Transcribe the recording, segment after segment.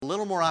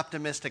more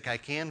optimistic I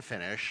can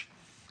finish,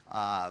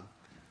 though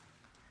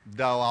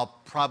I'll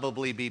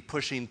probably be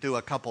pushing through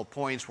a couple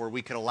points where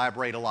we could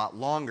elaborate a lot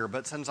longer.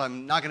 But since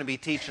I'm not going to be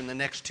teaching the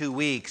next 2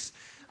 weeks,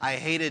 I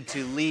hated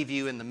to leave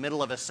you in the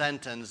middle of a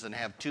sentence and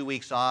have 2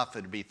 weeks off.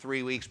 It'd be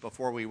 3 weeks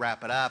before we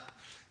wrap it up,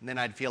 and then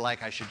I'd feel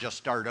like I should just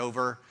start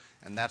over,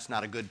 and that's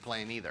not a good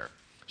plan either.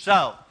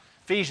 So,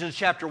 Ephesians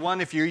chapter 1,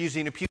 if you're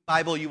using a Pew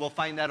Bible, you will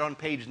find that on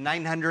page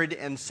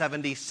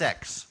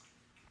 976.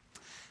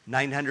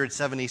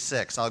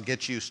 976. I'll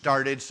get you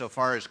started so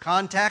far as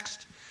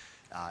context.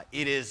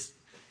 It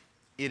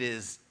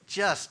is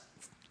just,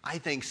 I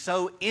think,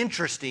 so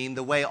interesting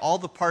the way all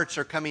the parts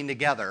are coming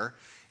together,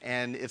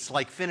 and it's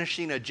like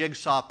finishing a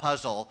jigsaw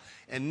puzzle.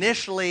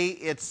 Initially,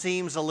 it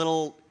seems a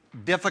little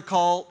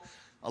difficult,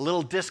 a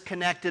little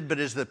disconnected, but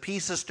as the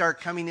pieces start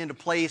coming into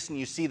place and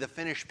you see the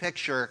finished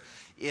picture,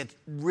 it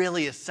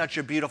really is such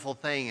a beautiful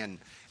thing.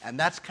 And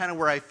that's kind of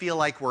where I feel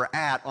like we're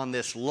at on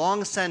this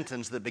long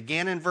sentence that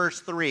began in verse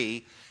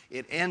 3.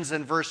 It ends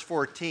in verse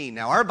 14.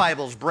 Now, our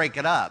Bibles break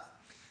it up,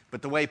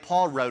 but the way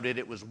Paul wrote it,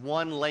 it was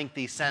one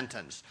lengthy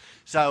sentence.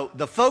 So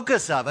the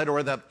focus of it,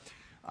 or the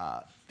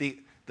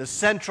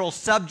central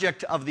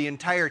subject of the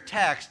entire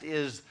text,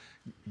 is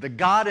the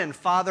God and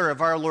Father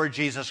of our Lord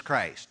Jesus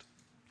Christ.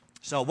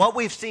 So what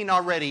we've seen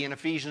already in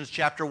Ephesians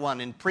chapter 1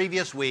 in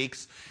previous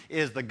weeks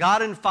is the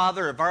God and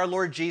Father of our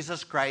Lord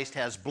Jesus Christ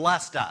has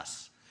blessed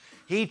us.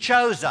 He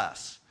chose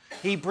us.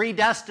 He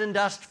predestined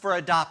us for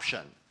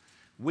adoption.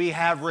 We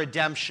have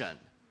redemption,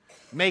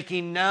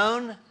 making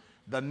known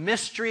the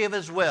mystery of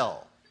His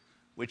will,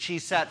 which He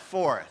set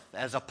forth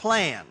as a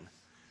plan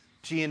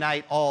to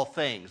unite all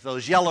things.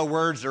 Those yellow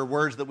words are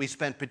words that we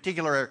spent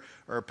particular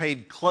or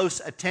paid close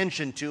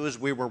attention to as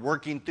we were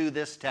working through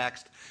this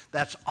text.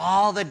 That's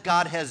all that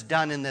God has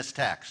done in this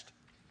text.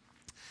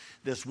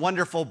 This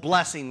wonderful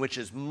blessing which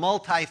is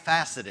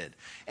multifaceted.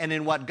 And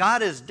in what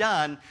God has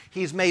done,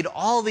 He's made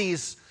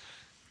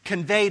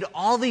conveyed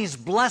all these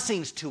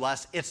blessings to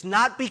us. It's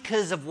not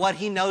because of what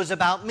He knows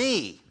about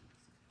me.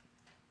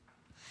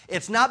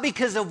 It's not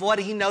because of what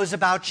He knows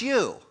about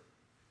you.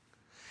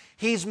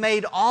 He's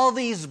made all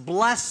these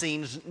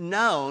blessings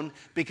known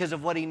because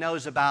of what He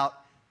knows about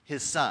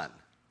His Son.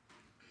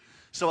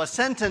 So a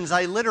sentence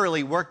I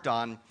literally worked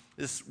on,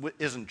 this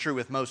isn't true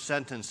with most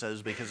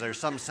sentences because there's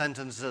some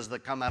sentences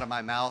that come out of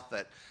my mouth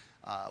that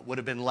would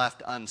have been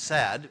left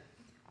unsaid.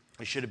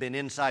 It should have been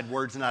inside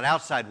words, not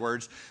outside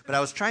words. But I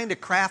was trying to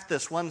craft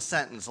this one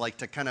sentence, like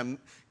to kind of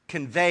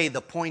convey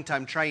the point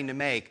I'm trying to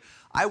make.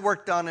 I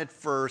worked on it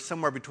for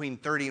somewhere between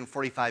 30 and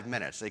 45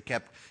 minutes. It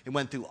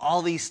went through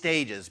all these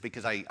stages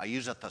because I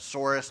use a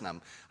thesaurus, and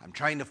I'm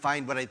trying to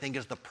find what I think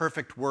is the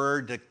perfect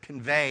word to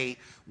convey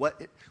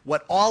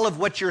what all of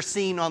what you're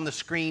seeing on the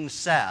screen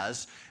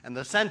says. And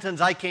the sentence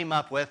I came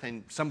up with,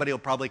 and somebody will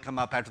probably come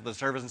up after the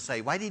service and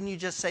say, "Why didn't you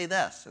just say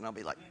this?" And I'll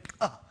be like,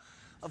 "Oh,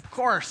 of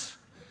course."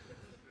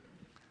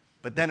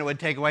 But then it would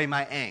take away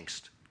my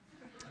angst.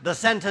 The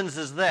sentence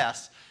is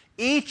this: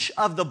 each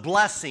of the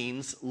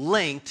blessings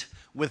linked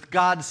with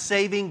God's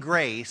saving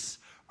grace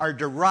are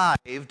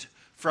derived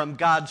from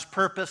God's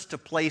purpose to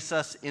place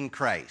us in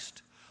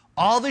Christ.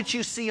 All that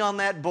you see on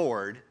that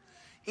board,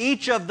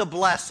 each of the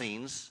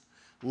blessings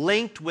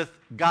linked with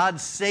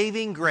God's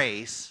saving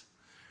grace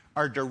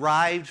are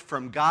derived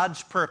from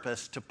God's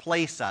purpose to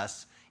place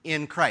us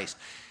in Christ.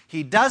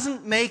 He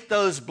doesn't make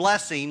those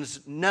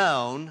blessings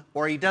known,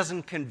 or He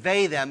doesn't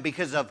convey them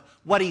because of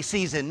what He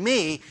sees in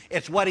me.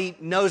 It's what He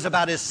knows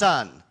about His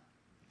Son.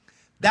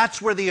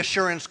 That's where the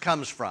assurance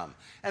comes from.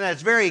 And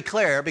that's very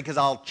clear because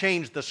I'll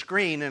change the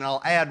screen and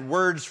I'll add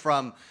words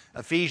from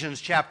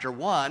Ephesians chapter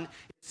 1. It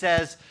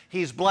says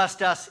He's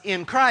blessed us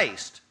in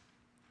Christ.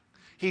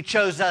 He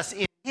chose us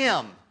in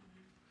Him.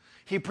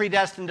 He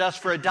predestined us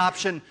for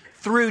adoption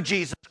through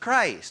Jesus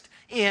Christ.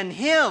 In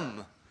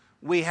Him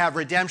we have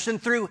redemption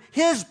through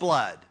His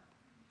blood,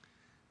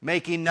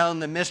 making known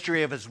the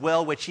mystery of His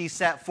will, which He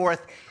set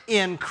forth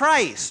in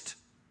Christ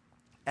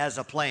as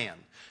a plan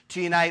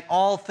to unite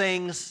all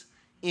things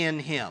in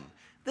Him.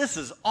 This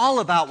is all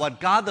about what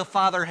God the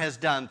Father has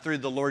done through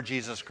the Lord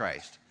Jesus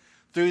Christ,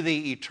 through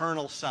the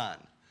eternal Son.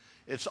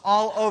 It's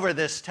all over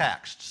this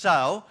text.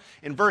 So,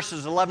 in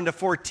verses 11 to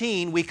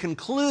 14, we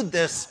conclude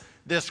this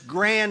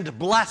grand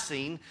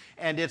blessing,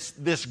 and it's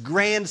this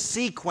grand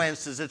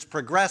sequence as it's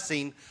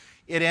progressing.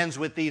 It ends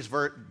with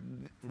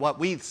what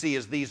we see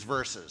as these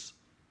verses.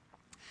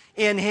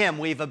 In Him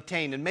we've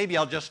obtained, and maybe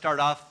I'll just start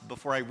off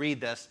before I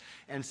read this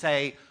and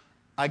say,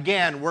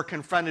 again, we're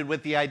confronted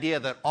with the idea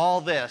that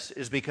all this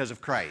is because of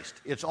Christ.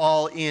 It's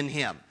all in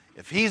Him.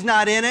 If He's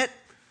not in it,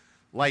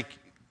 like,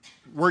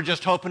 we're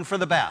just hoping for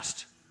the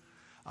best.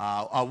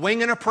 A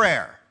wing and a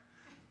prayer.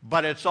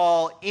 But it's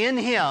all in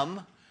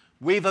Him.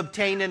 We've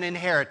obtained an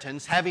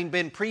inheritance, having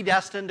been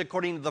predestined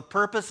according to the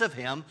purpose of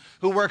Him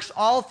who works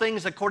all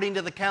things according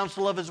to the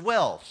counsel of His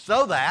will,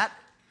 so that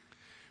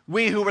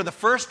we who were the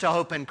first to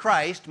hope in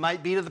Christ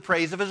might be to the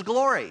praise of His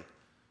glory.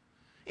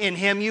 In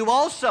Him you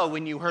also,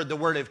 when you heard the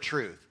word of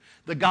truth,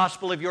 the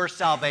gospel of your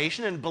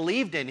salvation, and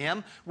believed in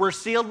Him, were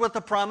sealed with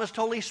the promised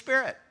Holy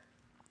Spirit.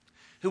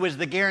 who is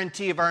the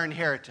guarantee of our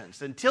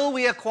inheritance, until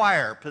we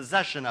acquire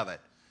possession of it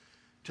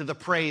to the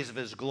praise of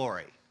his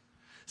glory.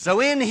 So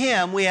in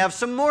him we have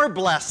some more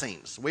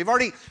blessings.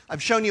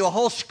 I've shown you a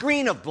whole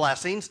screen of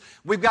blessings.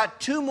 We've got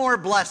two more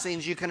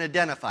blessings you can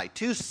identify,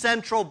 two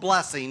central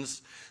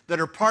blessings that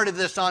are part of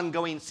this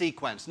ongoing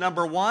sequence.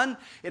 Number one,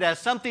 it has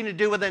something to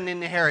do with an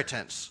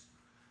inheritance.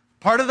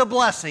 Part of the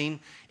blessing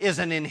is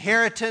an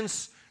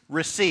inheritance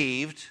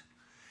received,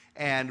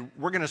 and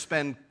we're going to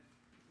spend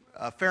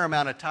a fair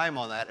amount of time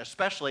on that,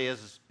 especially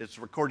as it's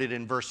recorded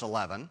in verse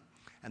 11,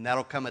 and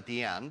that'll come at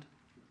the end.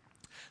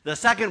 The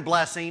second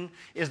blessing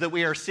is that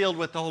we are sealed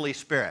with the Holy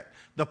Spirit,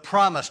 the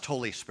promised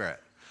Holy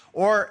Spirit.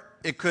 Or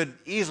it could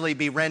easily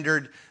be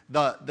rendered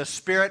the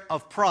Spirit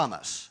of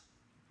promise.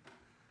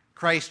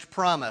 Christ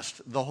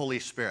promised the Holy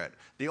Spirit.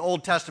 The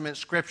Old Testament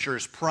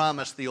scriptures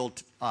promised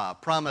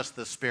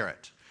the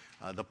Spirit,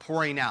 the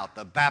pouring out,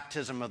 the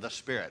baptism of the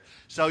Spirit.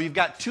 So you've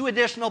got two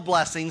additional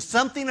blessings,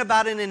 something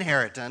about an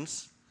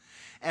inheritance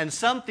and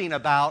something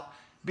about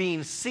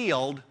being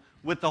sealed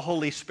with the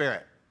Holy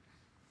Spirit.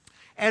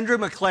 Andrew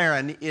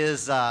McLaren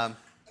is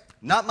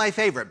not my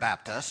favorite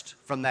Baptist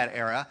from that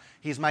era.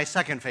 He's my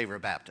second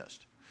favorite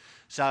Baptist.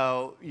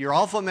 So you're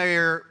all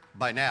familiar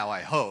by now,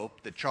 I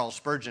hope, that Charles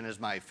Spurgeon is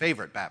my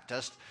favorite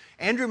Baptist.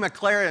 Andrew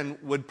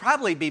McLaren would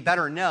probably be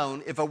better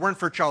known if it weren't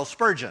for Charles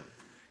Spurgeon,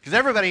 because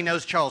everybody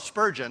knows Charles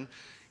Spurgeon.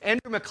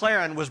 Andrew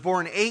McLaren was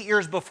born 8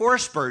 years before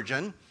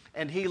Spurgeon,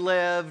 and he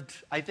lived,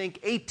 I think,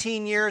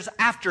 18 years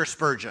after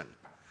Spurgeon.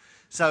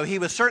 So he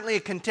was certainly a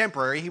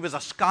contemporary. He was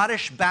a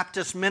Scottish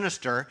Baptist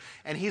minister,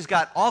 and he's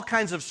got all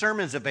kinds of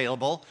sermons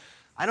available.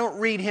 I don't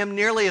read him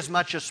nearly as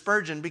much as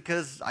Spurgeon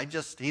because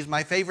he's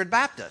my favorite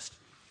Baptist.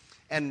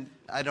 And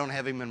I don't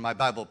have him in my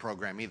Bible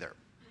program either.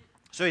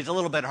 So he's a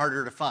little bit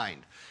harder to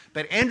find.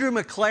 But Andrew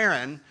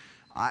McLaren,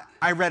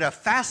 I read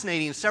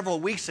several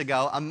weeks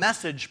ago, a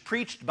message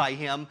preached by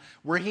him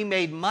where he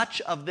made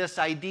much of this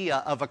idea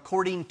of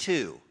according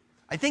to.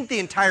 I think the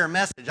entire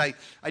message,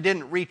 I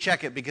didn't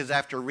recheck it because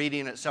after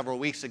reading it several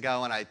weeks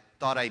ago and I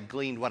thought I'd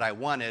gleaned what I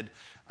wanted,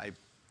 I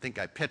think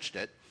I pitched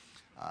it.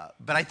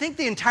 But I think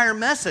the entire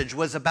message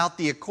was about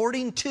the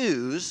according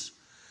tos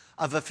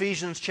of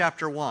Ephesians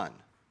chapter 1.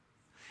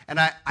 And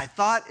I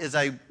thought as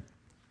I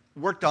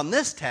worked on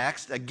this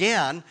text,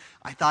 again,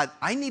 I thought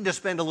I need to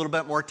spend a little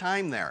bit more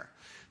time there.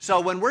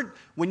 So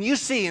when you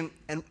see,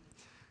 and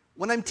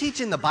when I'm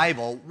teaching the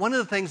Bible, one of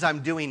the things I'm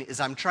doing is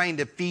I'm trying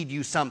to feed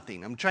you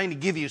something. I'm trying to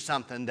give you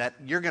something that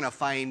you're going to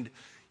find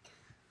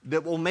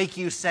that will make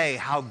you say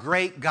how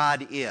great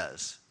God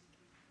is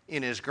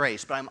in his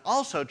grace. But I'm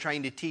also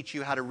trying to teach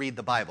you how to read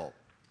the Bible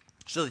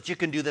so that you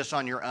can do this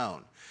on your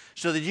own.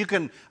 So that you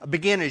can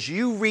begin, as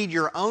you read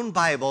your own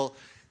Bible,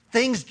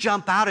 things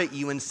jump out at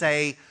you and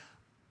say,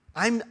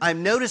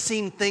 I'm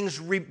noticing things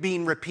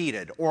being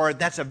repeated, or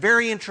that's a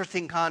very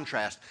interesting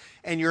contrast,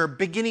 and you're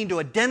beginning to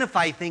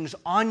identify things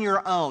on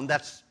your own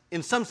that's,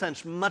 in some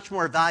sense, much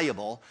more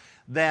valuable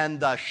than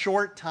the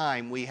short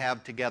time we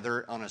have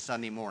together on a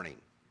Sunday morning.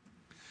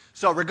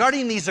 So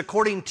regarding these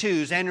according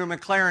tos, Andrew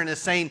McLaren is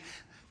saying,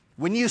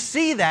 when you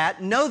see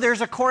that, know there's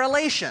a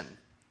correlation.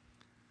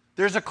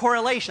 There's a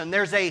correlation.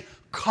 There's a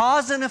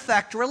cause and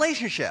effect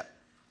relationship.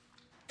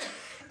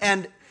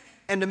 And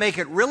to make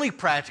it really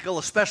practical,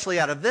 especially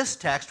out of this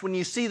text, when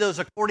you see those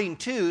according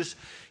tos,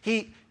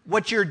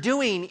 what you're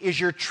doing is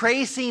you're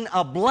tracing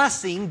a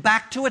blessing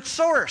back to its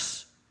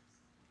source.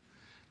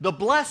 The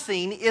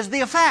blessing is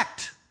the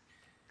effect.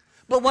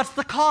 But what's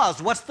the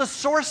cause? What's the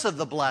source of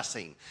the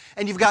blessing?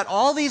 And you've got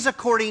all these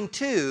according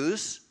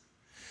tos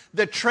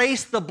that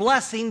trace the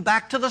blessing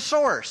back to the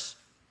source,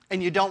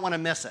 and you don't want to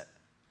miss it.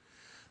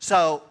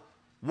 So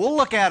we'll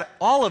look at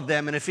all of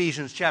them in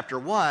Ephesians chapter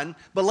 1,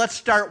 but let's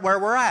start where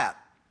we're at.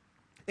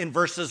 In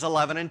verses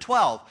 11 and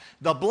 12.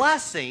 The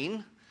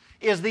blessing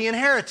is the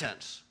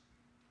inheritance.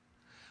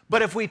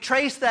 But if we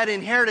trace that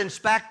inheritance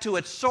back to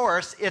its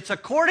source, it's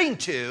according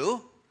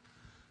to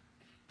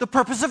the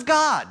purpose of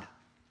God,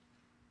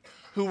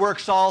 who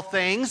works all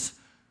things.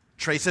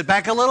 Trace it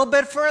back a little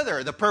bit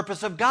further. The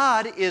purpose of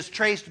God is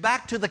traced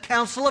back to the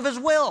counsel of his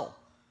will.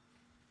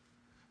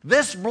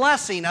 This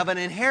blessing of an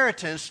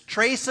inheritance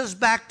traces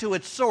back to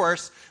its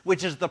source,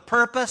 which is the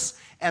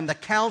purpose and the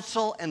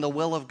counsel and the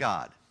will of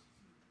God.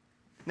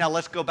 Now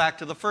let's go back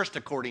to the first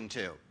according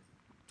to.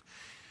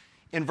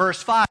 In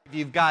verse 5,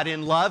 you've got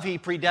in love, he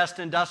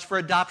predestined us for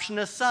adoption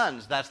as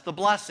sons. That's the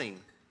blessing.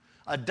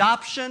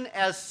 Adoption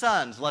as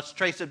sons. Let's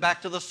trace it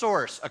back to the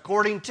source.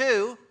 According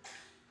to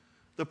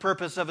the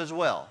purpose of his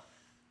will.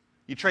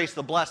 You trace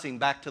the blessing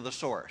back to the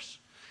source.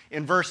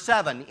 In verse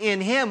 7, in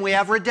him we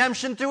have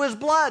redemption through his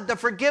blood, the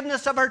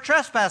forgiveness of our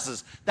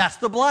trespasses. That's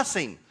the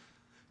blessing.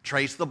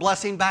 Trace the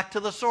blessing back to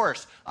the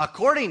source.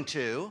 According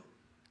to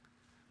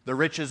the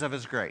riches of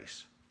his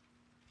grace.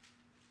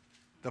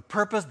 The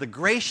purpose, the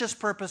gracious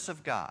purpose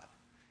of God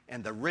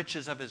and the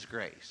riches of his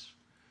grace.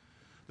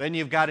 Then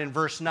you've got in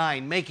verse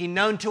 9, making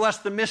known to us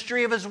the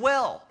mystery of his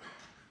will.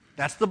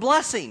 That's the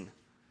blessing.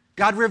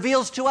 God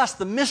reveals to us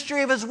the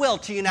mystery of his will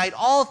to unite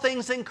all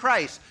things in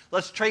Christ.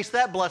 Let's trace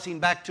that blessing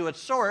back to its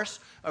source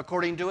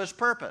according to his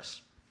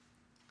purpose,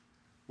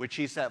 which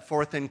he set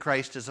forth in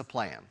Christ as a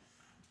plan.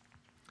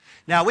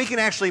 Now, we can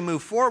actually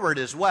move forward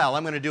as well.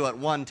 I'm going to do it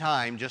one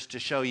time just to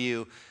show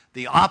you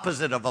the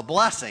opposite of a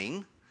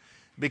blessing,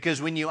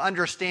 because when you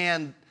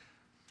understand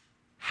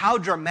how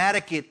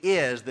dramatic it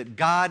is that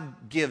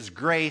God gives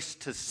grace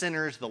to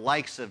sinners the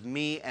likes of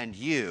me and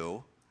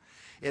you,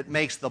 it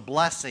makes the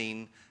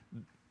blessing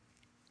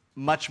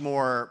much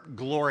more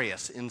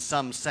glorious in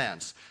some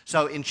sense.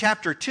 So in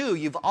chapter 2,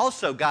 you've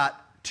also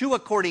got two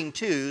according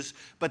tos,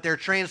 but they're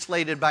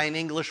translated by an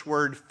English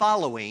word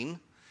following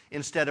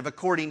instead of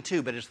according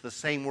to, but it's the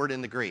same word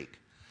in the Greek.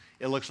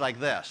 It looks like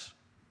this.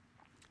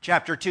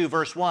 Chapter 2,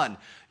 verse 1.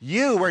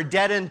 You were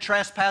dead in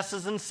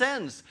trespasses and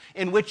sins,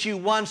 in which you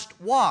once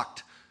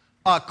walked,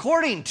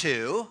 according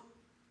to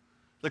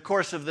the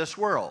course of this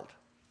world,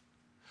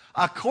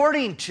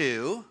 according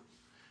to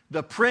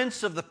the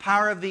prince of the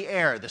power of the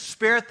air, the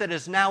spirit that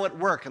is now at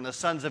work in the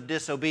sons of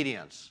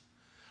disobedience,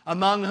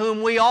 among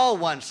whom we all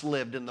once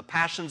lived in the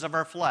passions of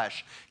our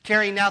flesh,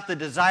 carrying out the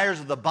desires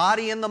of the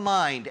body and the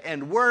mind,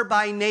 and were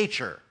by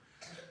nature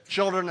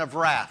children of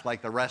wrath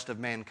like the rest of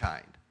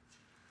mankind.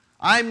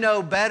 I'm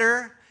no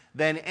better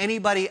than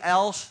anybody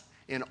else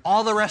in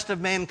all the rest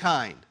of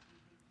mankind.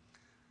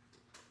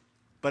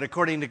 But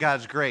according to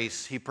God's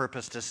grace, he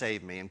purposed to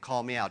save me and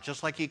call me out,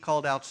 just like he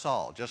called out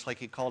Saul, just like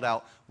he called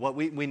out what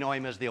we know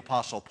him as the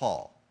Apostle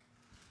Paul,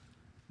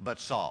 but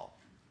Saul.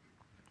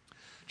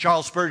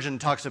 Charles Spurgeon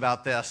talks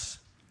about this,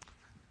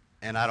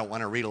 and I don't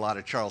want to read a lot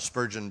of Charles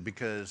Spurgeon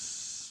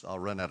because I'll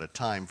run out of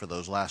time for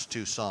those last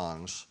two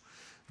songs.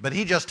 But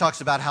he just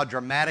talks about how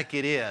dramatic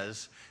it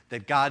is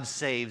that God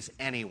saves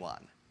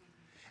anyone.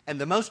 And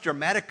the most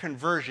dramatic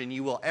conversion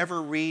you will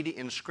ever read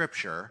in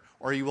Scripture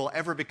or you will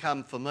ever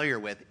become familiar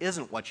with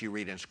isn't what you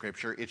read in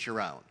Scripture, it's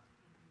your own.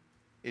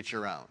 It's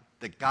your own.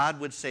 That God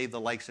would save the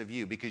likes of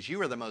you because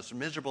you are the most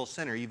miserable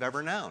sinner you've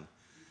ever known.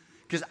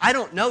 Because I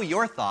don't know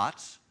your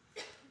thoughts,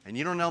 and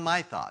you don't know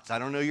my thoughts. I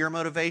don't know your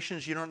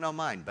motivations, you don't know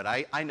mine. But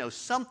I know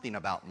something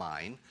about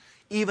mine,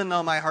 even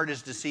though my heart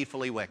is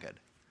deceitfully wicked.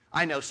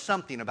 I know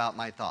something about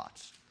my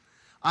thoughts.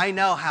 I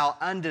know how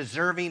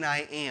undeserving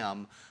I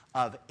am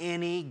of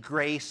any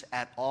grace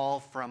at all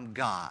from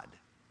God.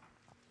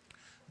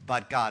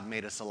 But God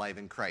made us alive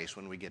in Christ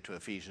when we get to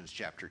Ephesians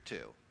chapter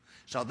 2.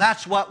 So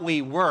that's what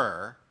we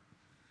were.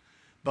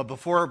 But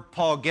before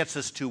Paul gets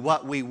us to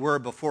what we were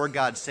before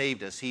God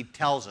saved us, he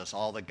tells us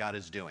all that God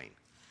is doing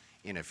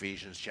in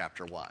Ephesians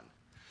chapter 1.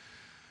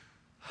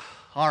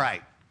 All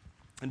right.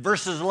 In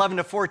verses 11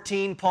 to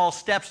 14, Paul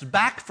steps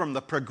back from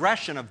the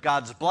progression of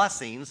God's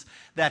blessings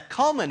that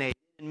culminate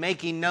in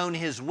making known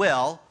his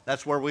will.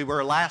 That's where we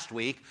were last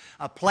week.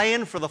 A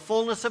plan for the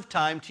fullness of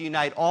time to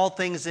unite all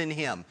things in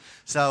him.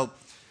 So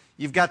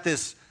you've got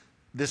this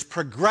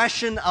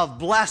progression of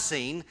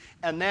blessing,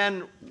 and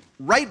then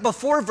right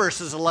before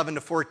verses 11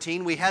 to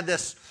 14, we had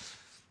this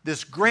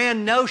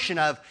grand notion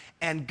of,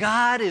 and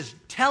God is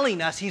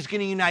telling us he's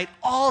going to unite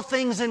all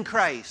things in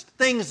Christ.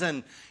 Things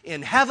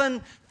in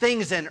heaven,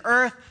 things in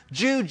earth,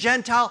 Jew,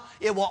 Gentile,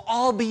 it will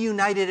all be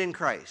united in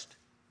Christ.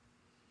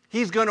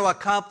 He's going to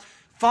accomplish,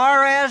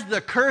 far as the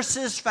curse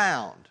is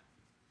found,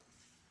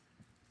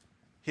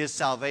 his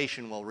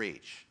salvation will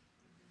reach.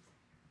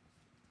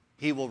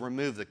 He will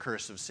remove the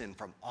curse of sin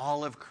from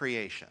all of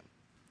creation.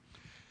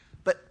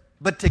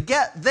 But to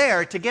get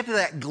there, to get to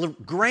that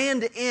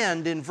grand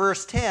end in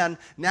verse 10,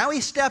 now he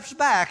steps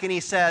back and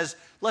he says,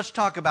 let's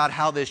talk about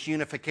how this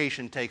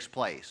unification takes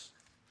place.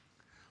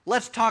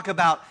 Let's talk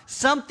about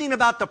something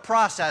about the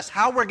process,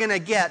 how we're going to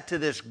get to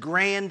this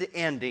grand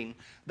ending.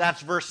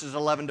 That's verses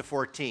 11 to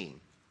 14.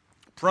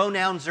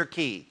 Pronouns are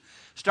key.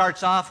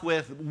 Starts off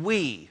with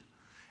we.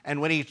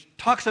 And when he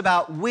talks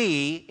about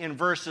we in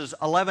verses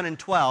 11 and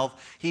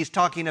 12, he's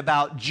talking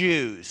about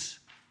Jews,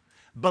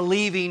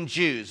 believing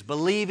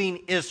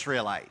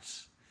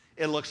Israelites.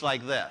 It looks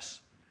like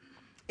this.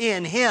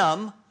 In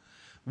him,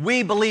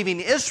 we believing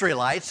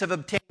Israelites have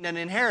obtained an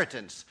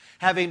inheritance,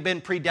 having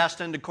been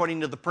predestined according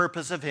to the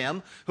purpose of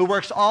him who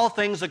works all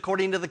things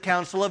according to the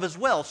counsel of his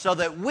will, so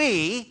that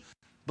we,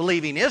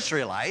 believing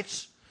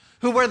Israelites,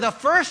 who were the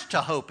first to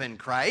hope in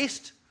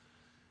Christ,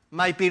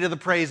 might be to the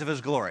praise of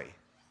his glory.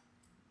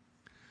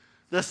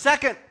 The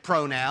second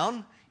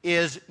pronoun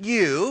is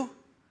you,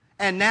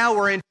 and now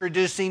we're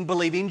introducing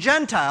believing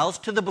Gentiles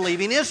to the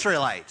believing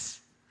Israelites.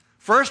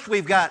 First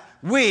we've got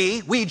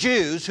we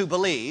Jews who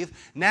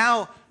believe.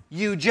 Now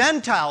you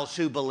Gentiles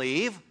who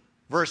believe,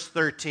 verse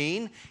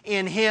 13,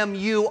 in him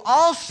you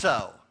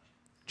also,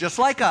 just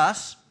like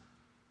us,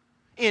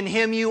 in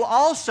him you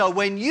also,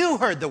 when you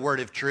heard the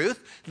word of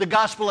truth, the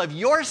gospel of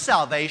your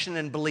salvation,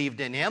 and believed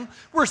in him,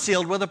 were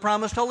sealed with the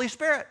promised Holy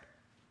Spirit.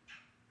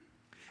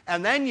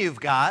 And then you've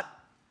got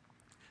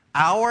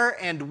our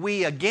and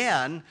we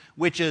again,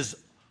 which is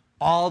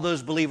all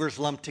those believers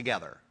lumped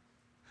together.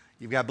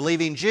 You've got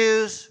believing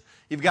Jews,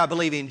 you've got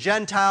believing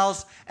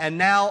Gentiles, and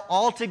now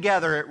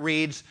altogether it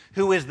reads,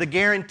 who is the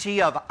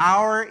guarantee of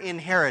our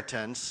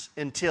inheritance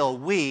until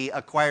we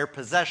acquire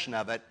possession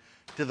of it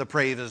to the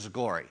praise of his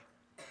glory.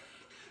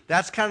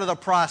 That's kind of the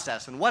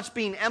process. And what's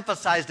being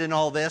emphasized in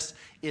all this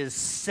is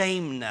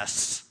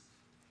sameness.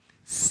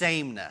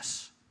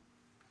 Sameness.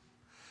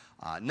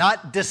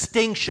 Not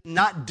distinction,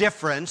 not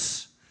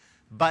difference,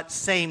 but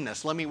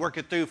sameness. Let me work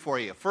it through for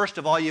you. First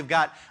of all, you've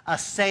got a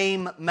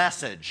same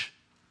message.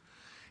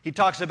 He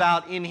talks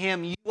about in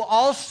him you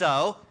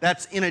also,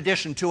 that's in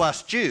addition to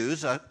us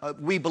Jews,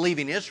 we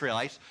believing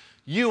Israelites,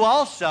 you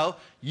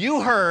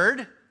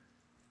heard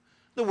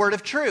the word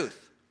of truth.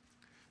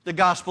 The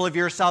gospel of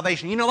your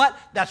salvation. You know what?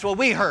 That's what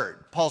we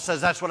heard. Paul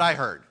says that's what I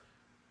heard.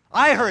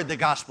 I heard the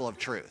gospel of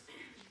truth.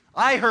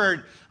 I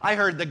heard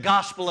the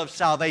gospel of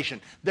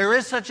salvation. There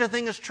is such a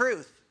thing as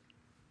truth.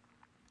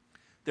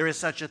 There is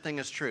such a thing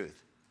as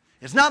truth.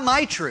 It's not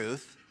my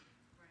truth,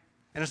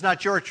 and it's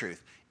not your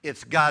truth.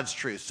 It's God's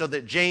truth. So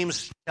that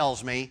James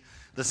tells me,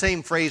 the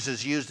same phrase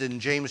is used in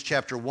James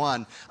chapter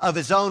 1, of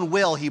his own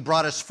will he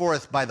brought us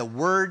forth by the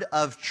word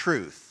of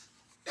truth,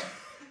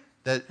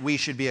 that we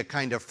should be a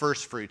kind of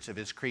first fruits of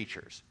his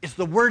creatures. It's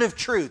the word of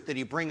truth that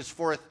he brings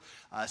forth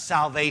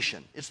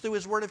salvation. It's through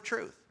his word of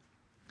truth.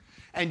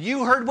 And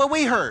you heard what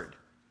we heard.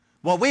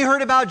 What we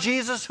heard about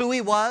Jesus, who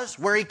he was,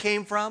 where he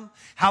came from,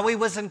 how he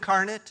was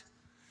incarnate,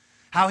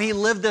 how he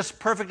lived this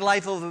perfect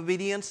life of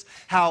obedience,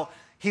 how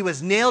he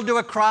was nailed to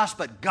a cross,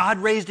 but God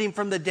raised him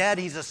from the dead.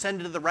 He's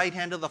ascended to the right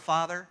hand of the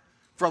Father,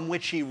 from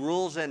which he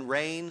rules and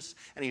reigns,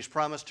 and he's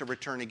promised to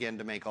return again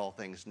to make all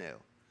things new.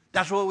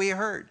 That's what we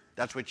heard.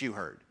 That's what you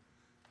heard.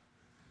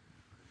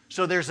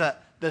 So there's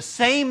the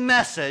same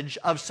message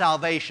of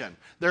salvation.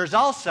 There's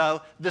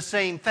also the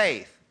same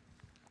faith.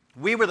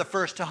 We were the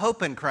first to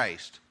hope in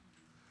Christ.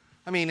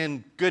 I mean,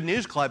 in Good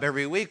News Club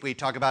every week we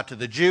talk about to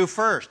the Jew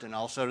first and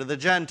also to the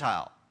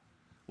Gentile.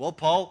 Well,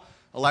 Paul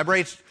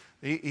elaborates,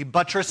 he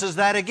buttresses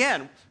that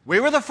again. We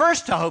were the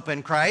first to hope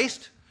in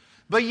Christ,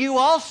 but you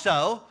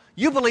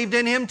believed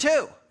in him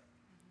too.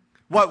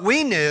 What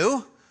we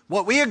knew,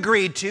 what we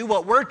agreed to,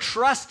 what we're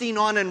trusting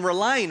on and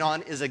relying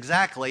on is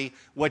exactly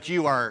what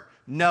you are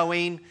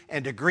knowing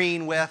and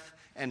agreeing with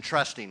and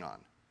trusting on.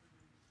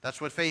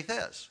 That's what faith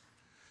is.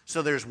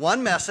 So there's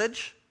one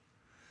message,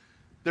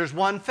 there's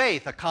one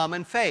faith, a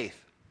common faith.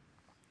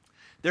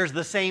 There's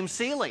the same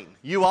sealing.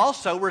 You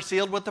also were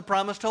sealed with the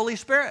promised Holy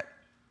Spirit.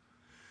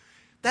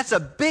 That's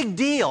a big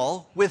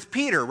deal with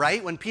Peter,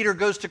 right? When Peter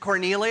goes to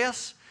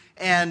Cornelius,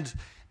 and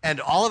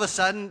all of a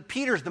sudden,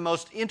 Peter's the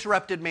most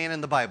interrupted man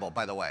in the Bible,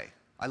 by the way.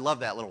 I love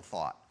that little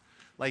thought.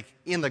 Like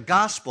in the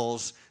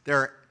Gospels,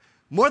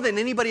 more than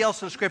anybody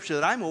else in Scripture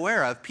that I'm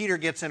aware of, Peter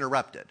gets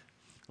interrupted.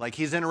 Like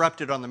he's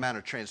interrupted on the Mount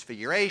of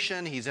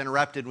Transfiguration. He's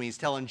interrupted when he's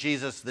telling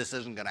Jesus, this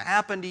isn't going to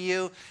happen to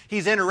you.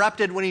 He's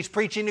interrupted when he's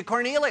preaching to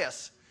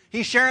Cornelius.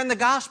 He's sharing the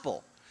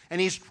gospel. And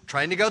he's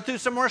trying to go through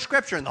some more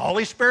Scripture. And the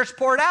Holy Spirit's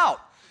poured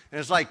out. And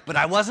it's like, but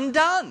I wasn't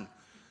done.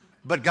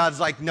 But God's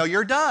like, no,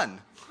 you're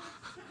done.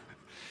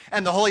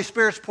 And the Holy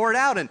Spirit's poured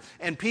out.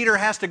 And Peter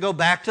has to go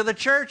back to the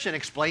church and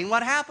explain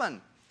what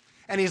happened.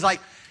 And he's like,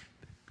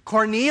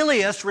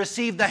 Cornelius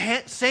received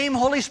the same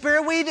Holy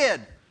Spirit we did.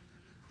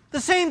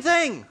 The same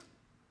thing.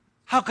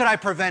 How could I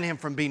prevent him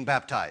from being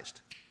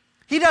baptized?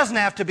 He doesn't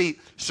have to be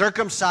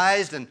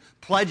circumcised and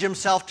pledge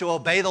himself to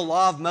obey the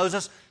law of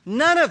Moses.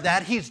 None of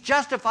that. He's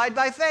justified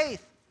by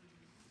faith.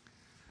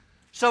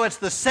 So it's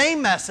the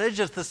same message,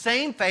 it's the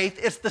same faith,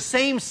 it's the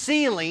same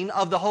sealing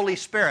of the Holy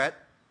Spirit,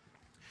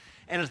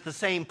 and it's the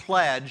same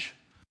pledge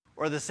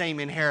or the same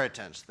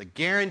inheritance, the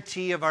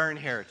guarantee of our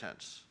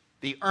inheritance,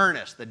 the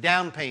earnest, the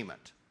down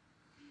payment,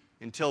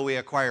 until we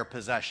acquire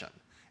possession.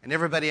 And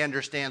everybody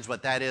understands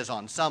what that is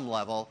on some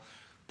level.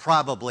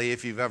 Probably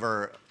if you've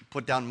ever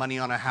put down money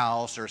on a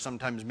house, or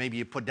sometimes maybe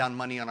you put down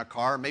money on a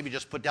car, or maybe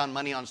just put down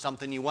money on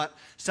something you want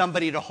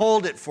somebody to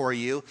hold it for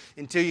you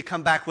until you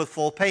come back with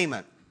full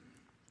payment.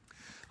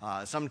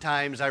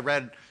 Sometimes I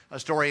read a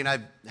story, and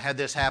I've had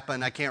this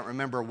happen, I can't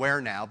remember where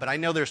now, but I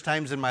know there's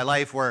times in my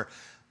life where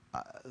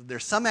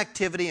there's some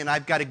activity and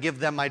I've got to give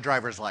them my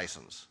driver's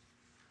license.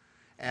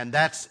 And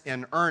that's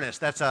in earnest.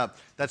 That's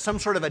some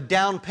sort of a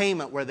down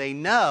payment where they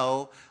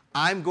know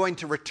I'm going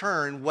to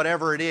return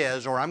whatever it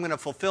is, or I'm going to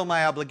fulfill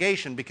my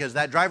obligation because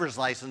that driver's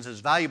license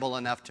is valuable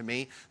enough to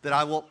me that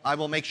I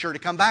will make sure to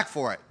come back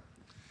for it.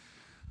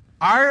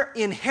 Our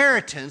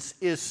inheritance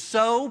is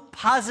so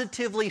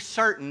positively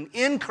certain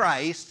in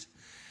Christ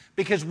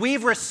because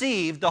we've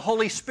received the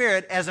Holy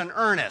Spirit as an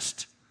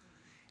earnest,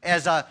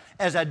 as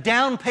a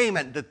down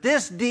payment that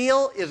this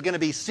deal is going to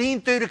be seen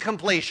through to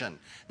completion.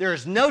 There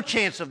is no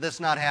chance of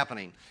this not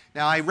happening.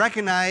 Now, I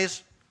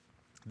recognize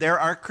there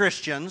are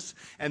Christians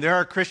and there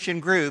are Christian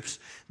groups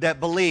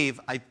that believe,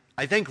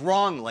 I think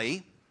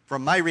wrongly,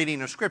 from my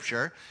reading of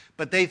Scripture,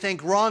 but they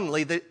think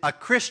wrongly that a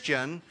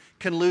Christian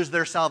can lose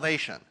their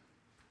salvation.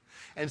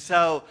 And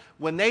so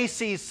when they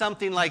see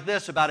something like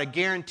this about a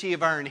guarantee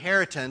of our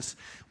inheritance,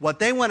 what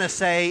they want to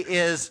say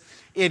is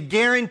it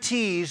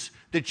guarantees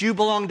that you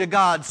belong to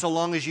God so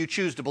long as you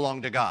choose to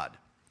belong to God.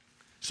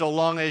 so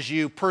long as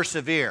you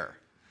persevere.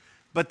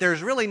 But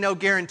there's really no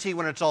guarantee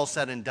when it's all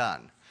said and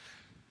done.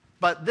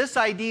 But this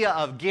idea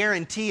of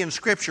guarantee in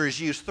Scripture is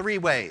used three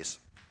ways.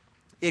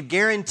 It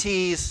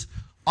guarantees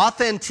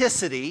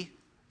authenticity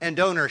and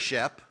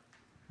ownership.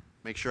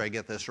 Make sure I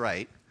get this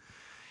right.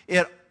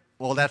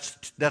 Well,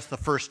 that's the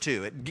first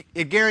two.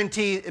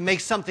 It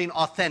makes something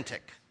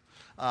authentic.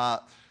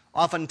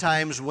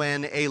 Oftentimes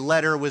when a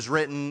letter was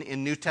written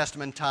in New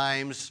Testament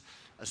times,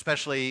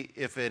 especially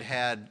if it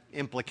had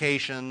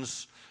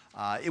implications,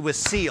 it was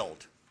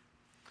sealed.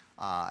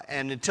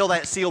 And until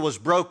that seal was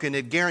broken,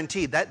 it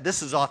guaranteed that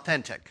this is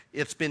authentic.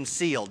 It's been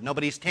sealed.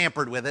 Nobody's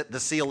tampered with it. The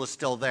seal is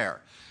still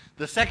there.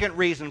 The second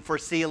reason for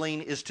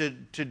sealing is to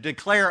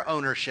declare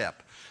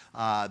ownership.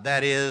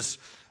 That is,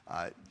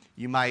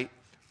 you might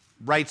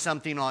write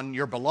something on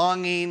your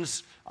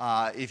belongings.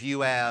 If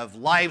you have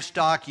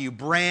livestock, you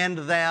brand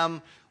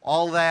them.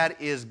 All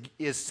that is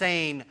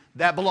saying,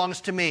 that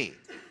belongs to me.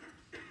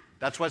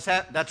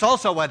 That's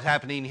also what's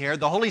happening here.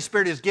 The Holy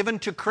Spirit is given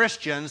to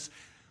Christians.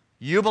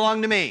 You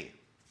belong to me.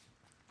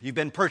 You've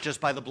been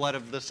purchased by the blood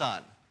of the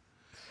Son.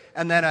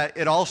 And then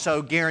it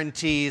also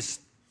guarantees,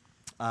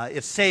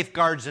 it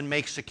safeguards and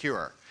makes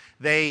secure.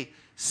 They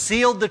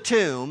sealed the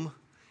tomb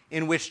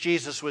in which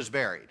Jesus was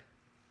buried.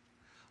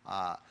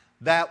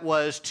 That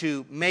was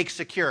to make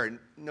secure.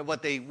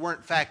 What they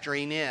weren't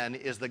factoring in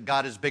is that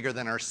God is bigger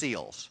than our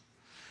seals.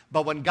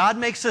 But when God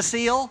makes a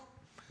seal,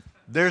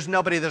 there's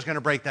nobody that's going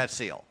to break that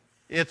seal.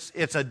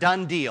 It's a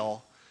done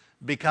deal,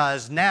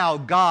 because now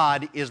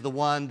God is the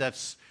one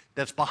that's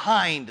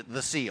behind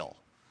the seal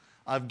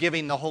of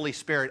giving the Holy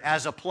Spirit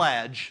as a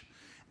pledge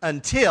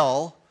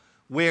until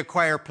we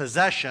acquire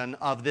possession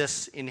of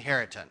this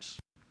inheritance.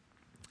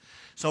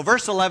 So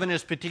verse 11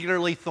 is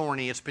particularly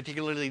thorny. It's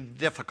particularly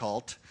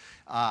difficult.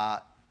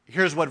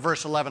 Here's what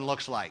verse 11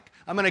 looks like.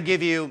 I'm going to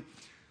give you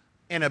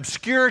an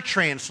obscure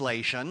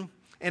translation.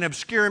 An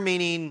obscure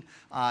meaning,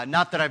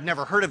 not that I've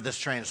never heard of this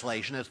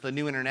translation. It's the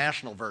New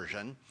International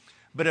Version.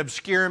 But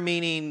obscure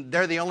meaning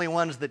they're the only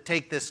ones that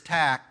take this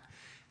tack,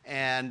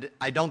 and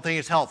I don't think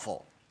it's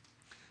helpful.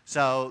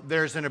 So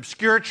there's an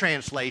obscure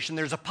translation.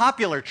 There's a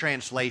popular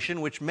translation,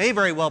 which may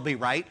very well be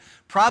right.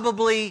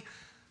 Probably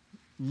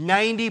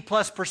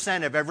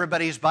 90+% of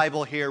everybody's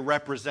Bible here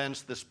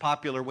represents this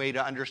popular way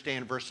to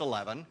understand verse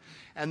 11.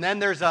 And then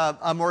there's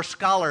a more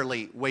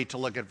scholarly way to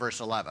look at verse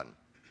 11,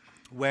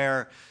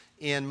 where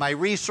in my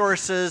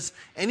resources,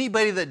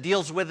 anybody that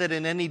deals with it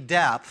in any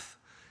depth,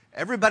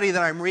 everybody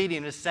that I'm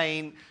reading is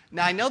saying,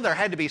 now I know there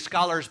had to be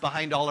scholars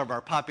behind all of our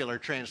popular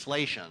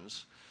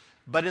translations,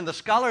 but in the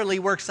scholarly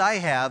works I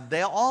have,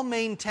 they all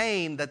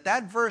maintain that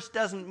that verse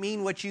doesn't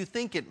mean what you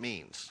think it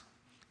means.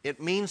 It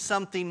means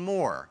something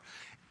more.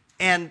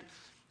 And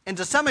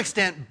to some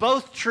extent,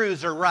 both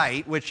truths are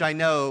right, which I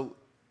know,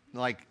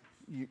 like,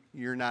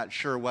 you're not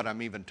sure what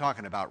I'm even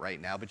talking about right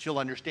now, but you'll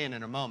understand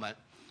in a moment.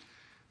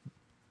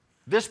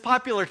 This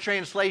popular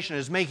translation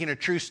is making a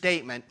true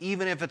statement,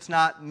 even if it's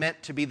not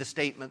meant to be the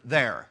statement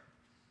there.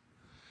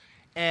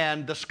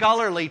 And the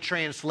scholarly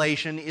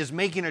translation is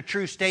making a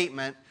true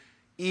statement,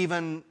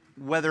 even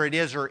whether it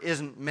is or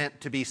isn't meant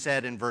to be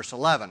said in verse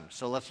 11.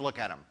 So let's look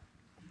at them.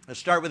 Let's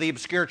start with the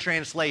obscure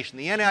translation.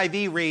 The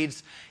NIV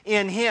reads,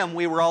 "In him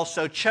we were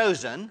also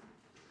chosen,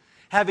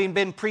 having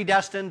been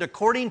predestined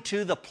according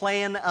to the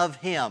plan of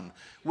him,"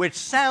 which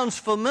sounds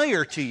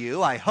familiar to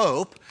you, I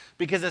hope,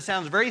 because it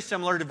sounds very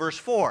similar to verse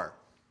 4.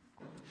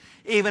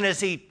 "Even as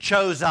he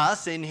chose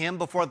us in him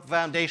before the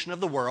foundation of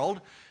the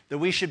world, that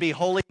we should be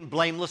holy and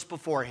blameless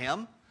before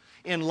him.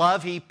 In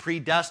love he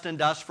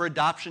predestined us for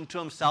adoption to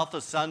himself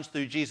as sons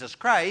through Jesus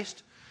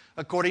Christ,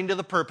 according to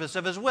the purpose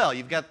of his will."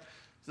 You've got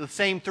the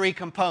same three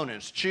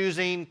components: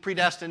 choosing,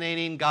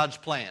 predestinating, God's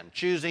plan.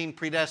 Choosing,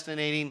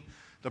 predestinating,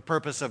 the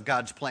purpose of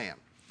God's plan.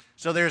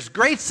 So there's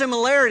great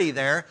similarity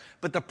there,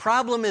 but the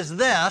problem is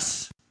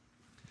this.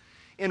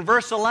 In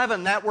verse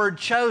 11, that word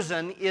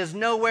chosen is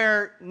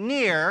nowhere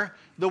near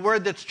the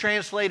word that's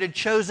translated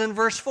chosen,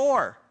 verse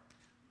 4.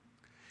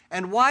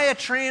 And why a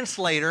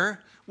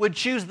translator would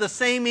choose the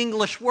same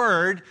English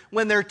word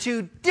when they're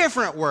two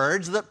different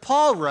words that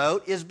Paul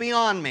wrote is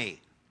beyond me.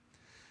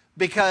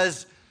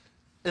 Because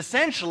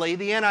essentially,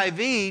 the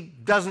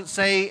NIV doesn't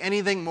say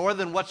anything more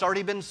than what's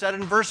already been said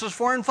in verses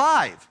 4 and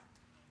 5.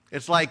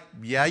 It's like,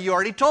 yeah, you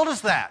already told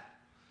us that.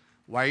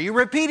 Why are you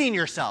repeating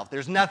yourself?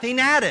 There's nothing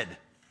added.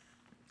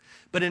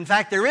 But in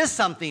fact, there is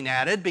something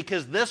added,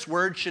 because this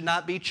word should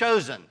not be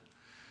chosen.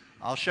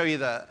 I'll show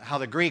you how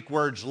the Greek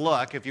words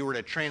look if you were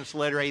to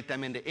transliterate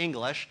them into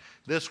English.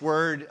 This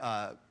word,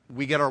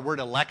 we get our word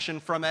election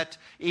from it.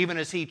 Even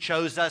as he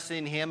chose us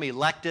in him,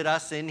 elected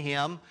us in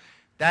him.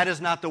 That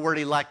is not the word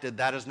elected.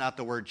 That is not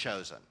the word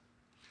chosen.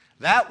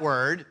 That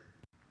word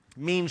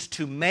means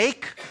to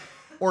make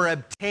or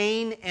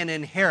obtain an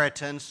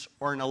inheritance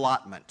or an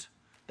allotment.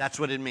 That's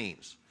what it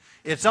means.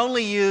 It's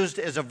only used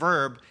as a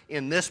verb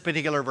in this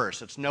particular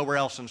verse. It's nowhere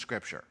else in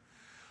Scripture,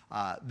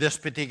 this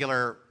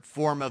particular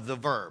form of the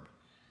verb.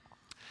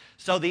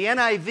 So the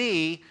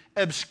NIV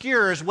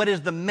obscures what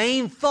is the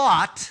main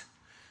thought,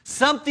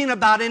 something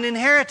about an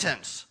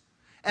inheritance.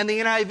 And the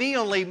NIV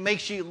only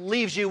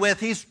leaves you with,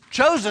 He's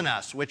chosen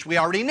us, which we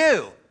already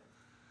knew.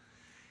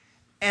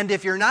 And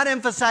if you're not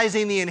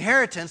emphasizing the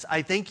inheritance,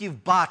 I think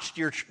you've botched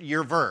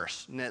your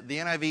verse. The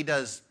NIV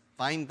does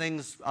fine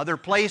things other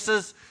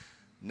places.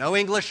 No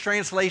English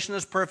translation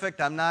is perfect.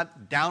 I'm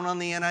not down on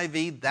the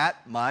NIV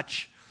that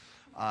much.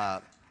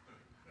 Well,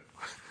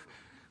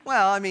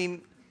 I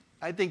mean,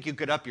 I think you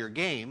could up your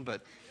game,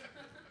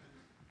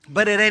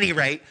 but at any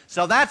rate,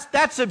 so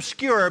that's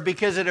obscure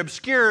because it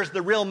obscures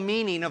the real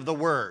meaning of the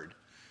word,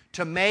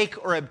 to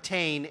make or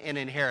obtain an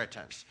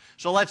inheritance.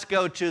 So let's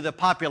go to the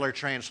popular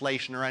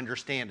translation or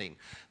understanding.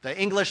 The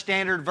English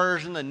Standard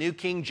Version, the New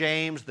King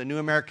James, the New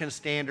American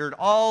Standard,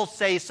 all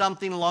say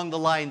something along the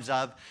lines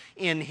of,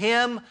 in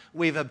Him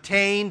we've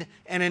obtained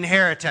an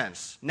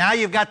inheritance. Now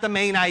you've got the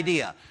main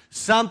idea,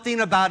 something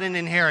about an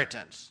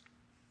inheritance.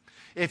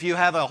 If you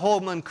have a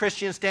Holman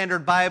Christian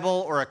Standard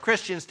Bible or a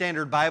Christian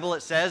Standard Bible,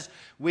 it says,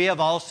 we have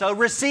also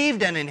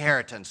received an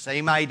inheritance.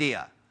 Same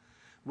idea.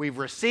 We've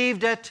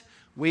received it,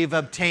 we've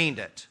obtained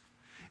it.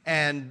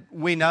 And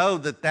we know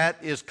that that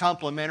is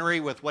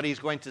complementary with what he's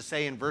going to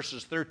say in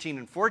verses 13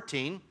 and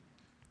 14.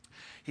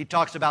 He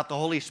talks about the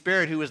Holy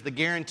Spirit, who is the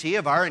guarantee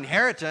of our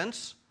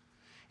inheritance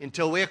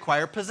until we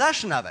acquire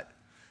possession of it.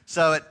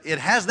 So it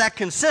has that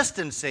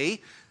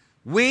consistency.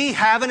 We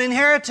have an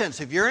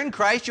inheritance. If you're in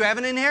Christ, you have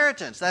an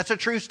inheritance. That's a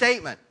true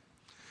statement.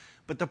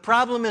 But the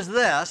problem is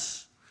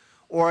this,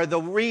 or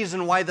the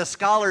reason why the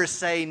scholars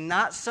say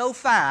not so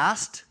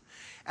fast,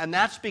 and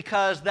that's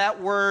because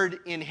that word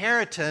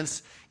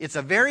inheritance, it's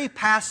a very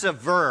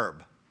passive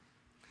verb.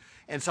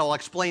 And so I'll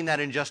explain that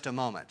in just a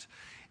moment.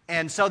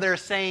 And so they're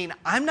saying,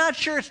 I'm not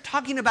sure it's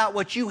talking about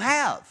what you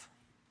have.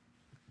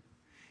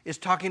 It's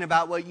talking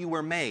about what you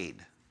were made,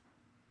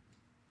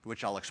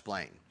 which I'll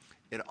explain.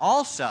 It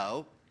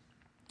also,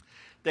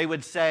 they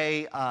would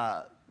say,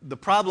 the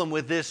problem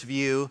with this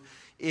view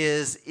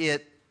is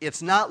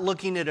it's not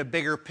looking at a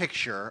bigger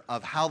picture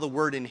of how the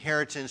word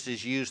inheritance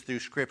is used through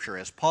Scripture.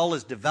 As Paul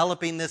is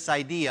developing this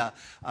idea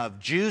of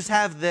Jews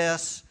have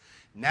this,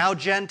 now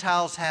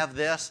Gentiles have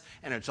this,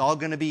 and it's all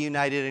going to be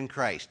united in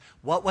Christ.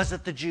 What was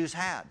it the Jews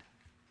had?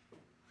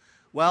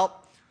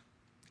 Well,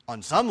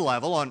 on some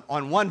level,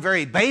 on one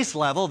very base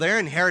level, their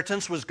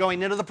inheritance was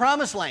going into the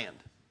promised land.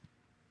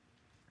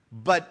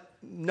 But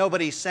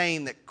nobody's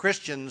saying that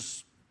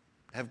Christians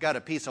have got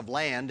a piece of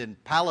land in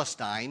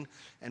Palestine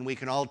and we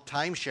can all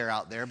timeshare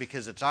out there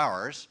because it's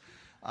ours.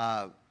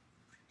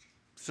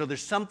 So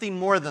there's something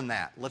more than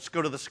that. Let's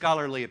go to the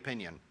scholarly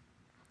opinion,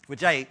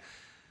 which I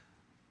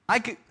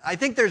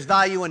think there's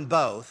value in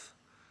both.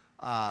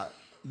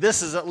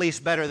 This is at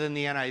least better than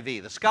the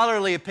NIV. The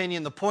scholarly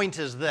opinion, the point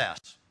is this.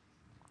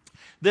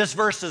 This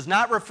verse is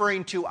not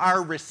referring to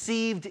our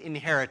received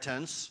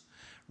inheritance.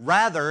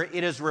 Rather,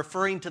 it is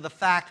referring to the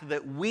fact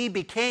that we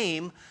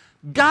became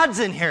God's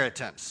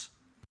inheritance.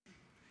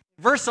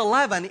 Verse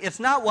 11, it's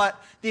not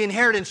what the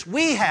inheritance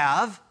we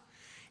have,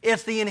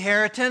 it's the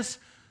inheritance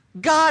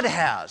God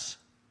has.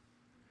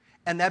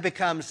 And that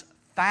becomes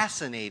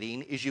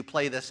fascinating as you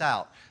play this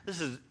out.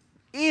 This is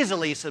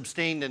easily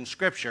sustained in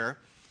Scripture,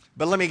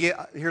 but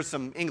here's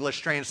some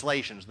English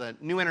translations. The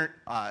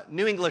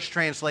New English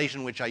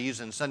Translation, which I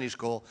use in Sunday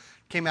school,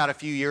 came out a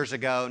few years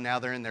ago. Now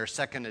they're in their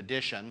second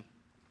edition.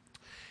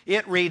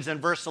 It reads in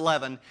verse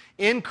 11,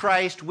 in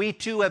Christ we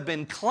too have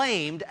been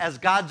claimed as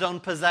God's own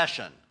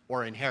possession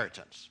or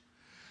inheritance.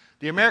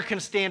 The American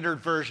Standard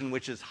Version,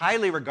 which is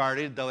highly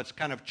regarded, though it's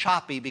kind of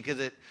choppy because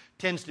it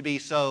tends to be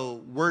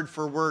so word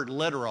for word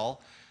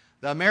literal,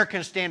 the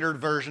American Standard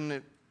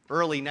Version,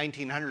 early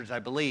 1900s I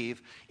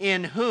believe,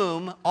 in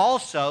whom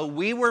also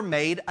we were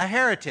made a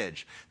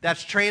heritage.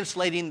 That's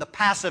translating the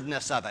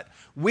passiveness of it.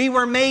 We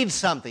were made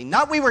something,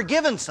 not we were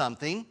given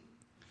something,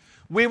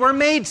 we were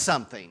made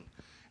something.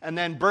 And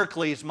then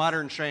Berkeley's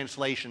modern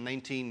translation,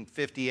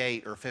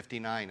 1958 or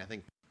 59, I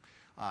think.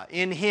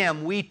 In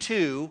Him, we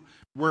too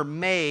were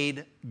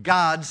made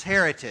God's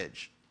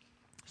heritage.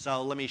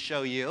 So let me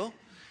show you.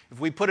 If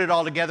we put it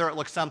all together, it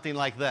looks something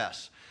like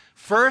this.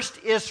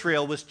 First,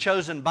 Israel was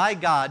chosen by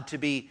God to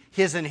be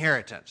His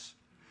inheritance.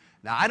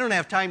 Now, I don't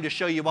have time to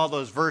show you all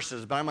those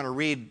verses, but I'm going to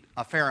read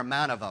a fair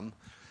amount of them.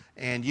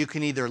 And you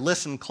can either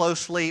listen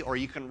closely or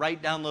you can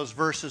write down those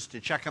verses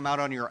to check them out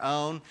on your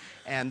own.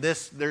 And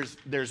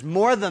there's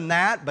more than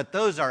that, but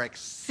those are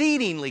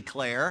exceedingly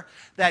clear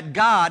that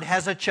God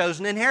has a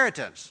chosen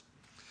inheritance.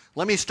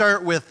 Let me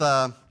start with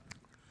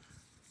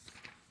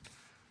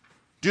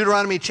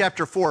Deuteronomy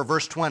chapter 4,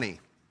 verse 20.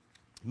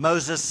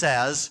 Moses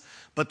says,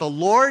 but the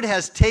Lord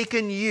has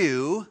taken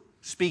you,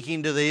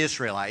 speaking to the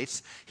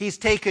Israelites, He's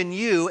taken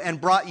you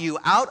and brought you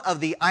out of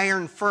the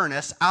iron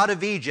furnace, out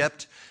of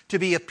Egypt, to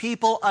be a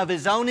people of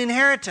His own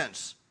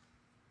inheritance,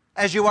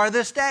 as you are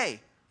this day.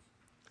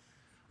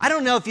 I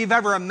don't know if you've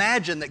ever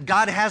imagined that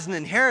God has an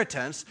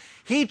inheritance.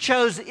 He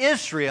chose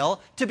Israel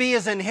to be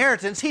His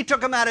inheritance. He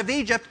took them out of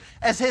Egypt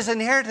as His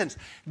inheritance.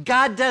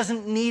 God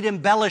doesn't need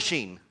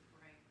embellishing.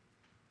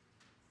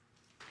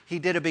 He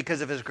did it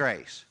because of His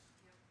grace.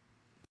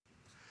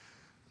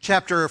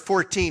 Chapter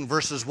 14,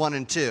 verses 1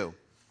 and 2.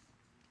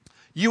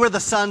 You are the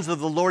sons of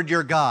the Lord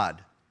your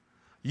God.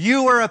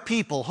 You are a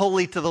people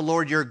holy to the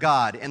Lord your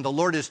God, and the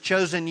Lord has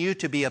chosen you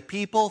to be a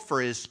people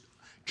for his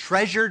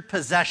treasured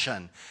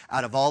possession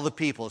out of all the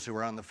peoples who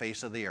are on the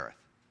face of the earth.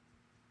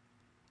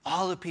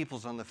 All the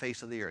peoples on the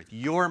face of the earth.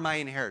 You're my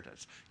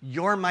inheritance.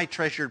 You're my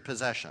treasured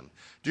possession.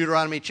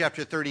 Deuteronomy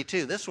chapter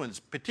 32. This one's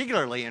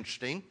particularly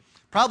interesting,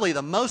 probably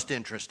the most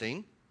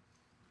interesting.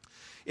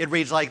 It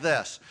reads like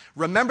this.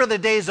 Remember the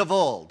days of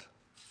old.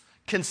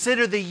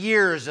 Consider the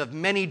years of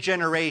many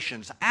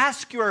generations.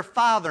 Ask your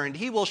father, and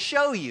he will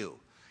show you.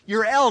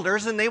 Your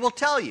elders, and they will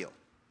tell you.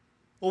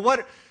 Well,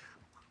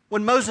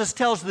 when Moses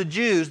tells the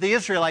Jews, the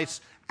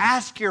Israelites,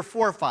 ask your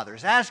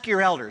forefathers, ask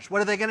your elders,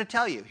 what are they going to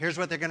tell you? Here's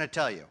what they're going to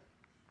tell you.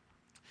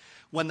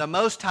 When the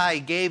Most High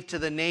gave to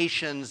the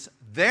nations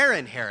their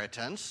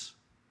inheritance,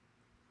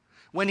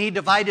 when he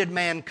divided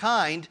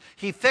mankind,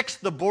 he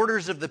fixed the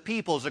borders of the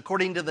peoples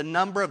according to the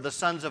number of the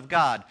sons of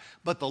God.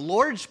 But the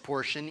Lord's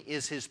portion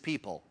is his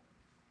people.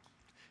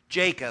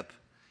 Jacob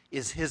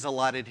is his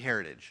allotted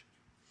heritage.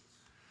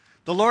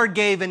 The Lord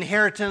gave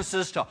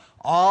inheritances to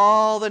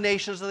all the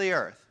nations of the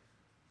earth.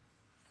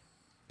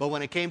 But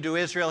when it came to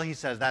Israel, he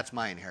says, that's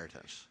my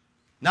inheritance.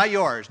 Not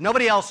yours.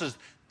 Nobody else's.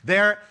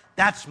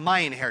 That's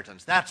my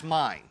inheritance. That's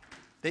mine.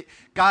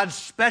 God's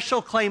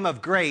special claim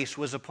of grace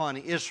was upon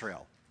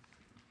Israel.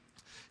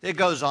 It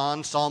goes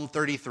on, Psalm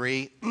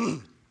 33.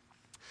 The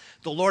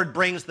Lord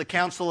brings the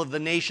counsel of the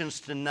nations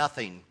to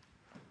nothing.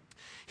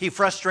 He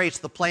frustrates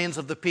the plans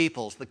of the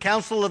peoples. The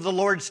counsel of the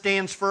Lord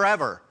stands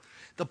forever.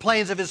 The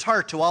plans of his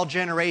heart to all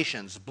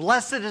generations.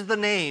 Blessed is the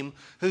name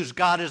whose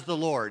God is the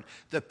Lord,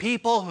 the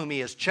people whom he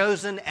has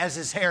chosen as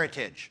his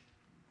heritage.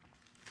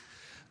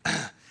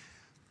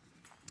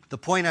 The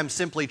point I'm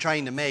simply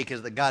trying to make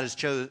is that God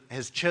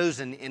has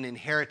chosen an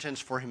inheritance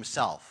for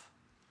himself.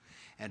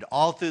 And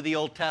all through the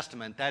Old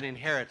Testament, that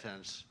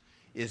inheritance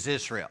is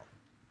Israel.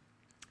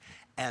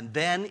 And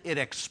then it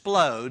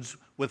explodes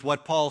with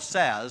what Paul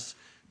says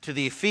to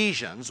the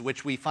Ephesians,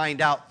 which we find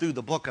out through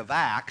the book of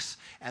Acts,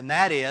 and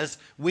that is,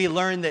 we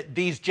learn that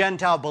these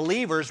Gentile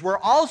believers were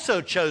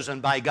also chosen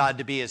by God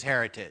to be his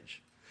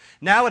heritage.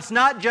 Now it's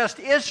not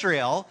just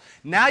Israel,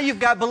 now you've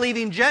got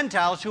believing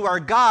Gentiles who are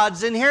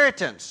God's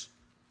inheritance.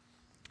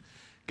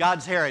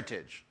 God's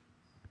heritage.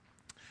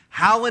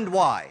 How and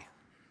why?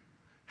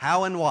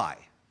 How and why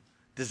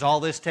does all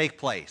this take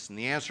place? And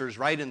the answer is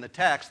right in the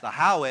text. The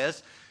how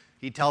is,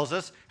 he tells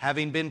us,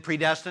 having been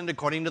predestined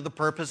according to the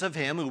purpose of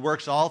him who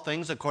works all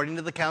things according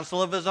to the counsel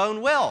of his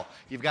own will.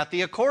 You've got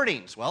the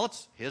accordings. Well,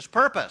 it's his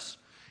purpose.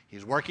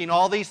 He's working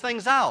all these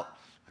things out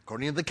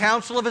according to the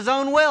counsel of his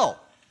own will.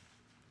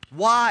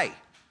 Why?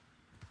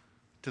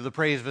 To the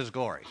praise of his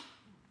glory.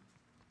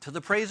 To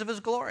the praise of his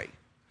glory.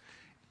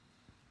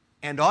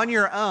 And on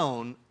your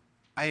own,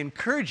 I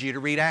encourage you to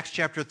read Acts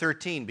chapter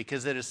 13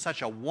 because it is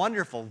such a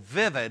wonderful,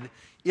 vivid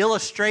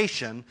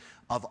illustration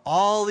of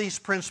all these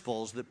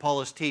principles that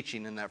Paul is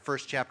teaching in that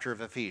first chapter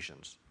of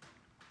Ephesians.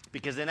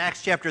 Because in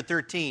Acts chapter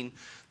 13,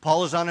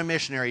 Paul is on a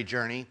missionary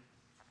journey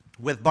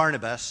with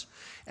Barnabas,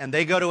 and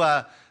they go to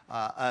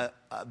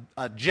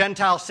a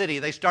Gentile city.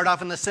 They start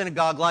off in the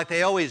synagogue like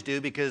they always do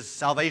because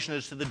salvation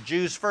is to the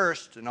Jews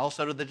first and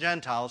also to the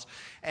Gentiles.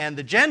 And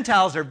the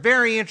Gentiles are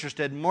very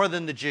interested more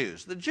than the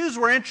Jews. The Jews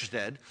were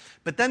interested,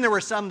 but then there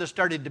were some that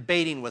started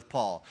debating with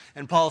Paul.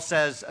 And Paul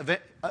says,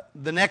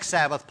 the next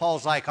Sabbath,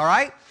 Paul's like, all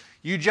right,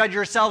 you judge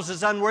yourselves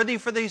as unworthy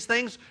for these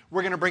things.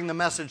 We're going to bring the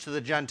message to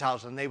the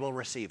Gentiles and they will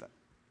receive it.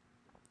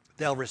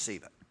 They'll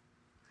receive it.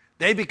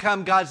 They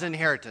become God's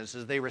inheritance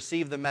as they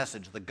receive the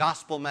message, the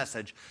gospel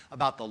message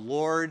about the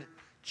Lord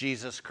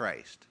Jesus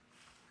Christ.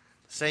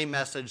 Same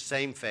message,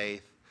 same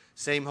faith,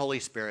 same Holy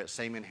Spirit,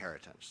 same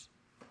inheritance.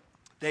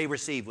 They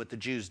receive what the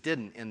Jews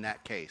didn't in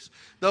that case.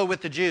 Though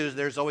with the Jews,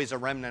 there's always a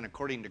remnant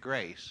according to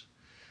grace.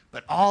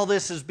 But all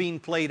this is being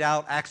played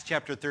out. Acts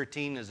chapter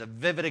 13 is a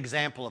vivid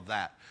example of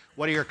that.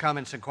 What are your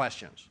comments and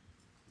questions?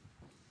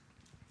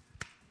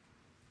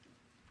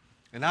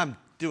 And I'm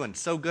doing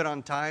so good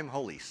on time.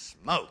 Holy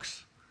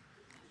smokes.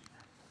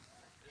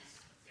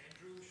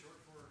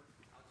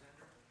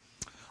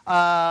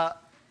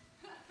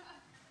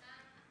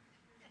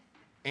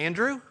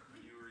 Andrew? You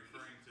were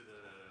referring to the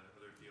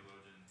other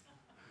theologian.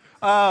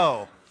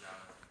 Oh.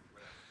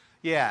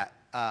 Yeah.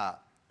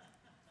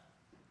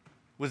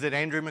 Was it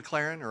Andrew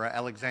McLaren or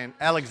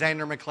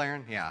Alexander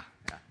McLaren? Yeah.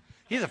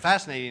 He's a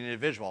fascinating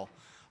individual.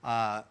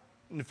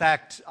 In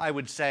fact, I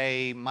would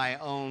say my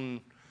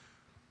own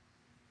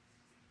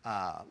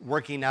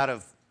working out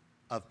of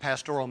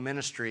pastoral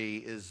ministry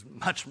is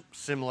much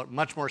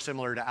more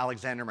similar to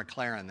Alexander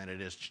McLaren than it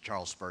is to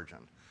Charles Spurgeon.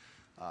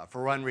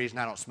 For one reason,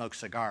 I don't smoke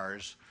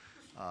cigars.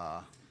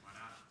 Why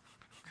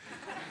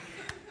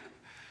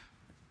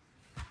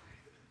not?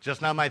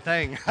 Just not my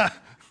thing. Somehow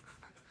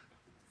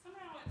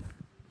it's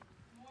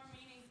more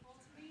meaningful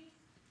to me,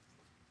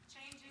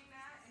 changing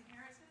that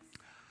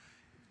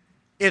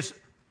inheritance.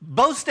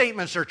 Both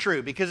statements are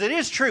true because it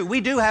is true.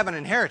 We do have an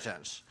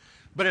inheritance,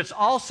 but it's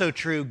also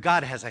true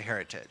God has a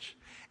heritage.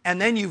 And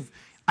then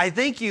I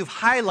think you've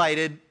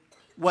highlighted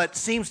what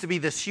seems to be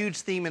this huge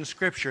theme in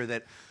Scripture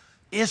that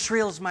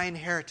Israel's my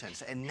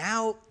inheritance. And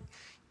now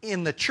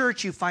in the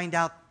church, you find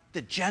out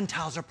the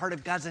Gentiles are part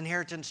of God's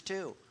inheritance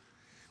too,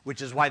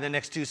 which is why the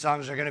next two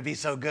songs are going to be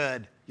so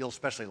good. You'll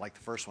especially like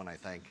the first one, I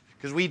think,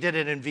 because we did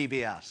it in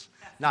VBS.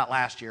 Not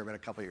last year, but a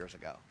couple years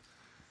ago.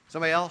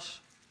 Somebody else?